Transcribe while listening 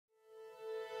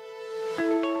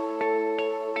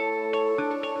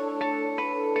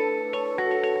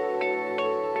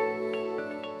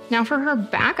Now for her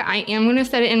back, I am going to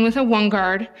set it in with a 1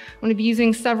 guard. I'm going to be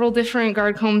using several different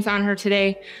guard combs on her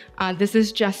today. This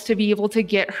is just to be able to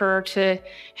get her to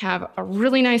have a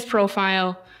really nice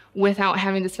profile without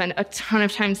having to spend a ton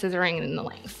of time scissoring in the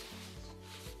length.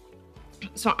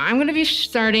 So I'm going to be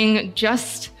starting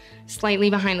just slightly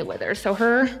behind the wither. So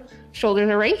her shoulders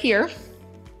are right here.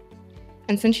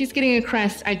 And since she's getting a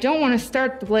crest, I don't want to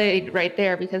start the blade right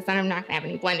there because then I'm not going to have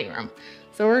any blending room.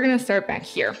 So we're going to start back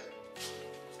here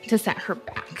to set her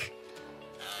back.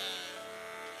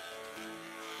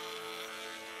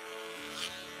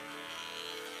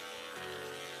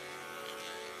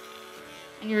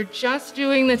 And you're just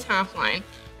doing the top line,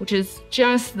 which is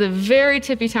just the very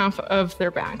tippy top of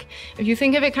their back. If you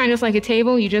think of it kind of like a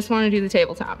table, you just want to do the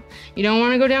tabletop. You don't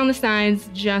want to go down the sides,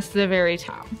 just the very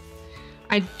top.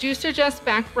 I do suggest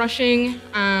back brushing,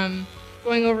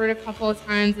 going over it a couple of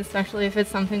times, especially if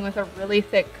it's something with a really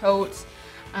thick coat.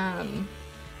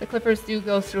 The clippers do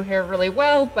go through hair really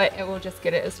well, but it will just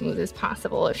get it as smooth as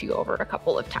possible if you go over it a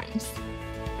couple of times.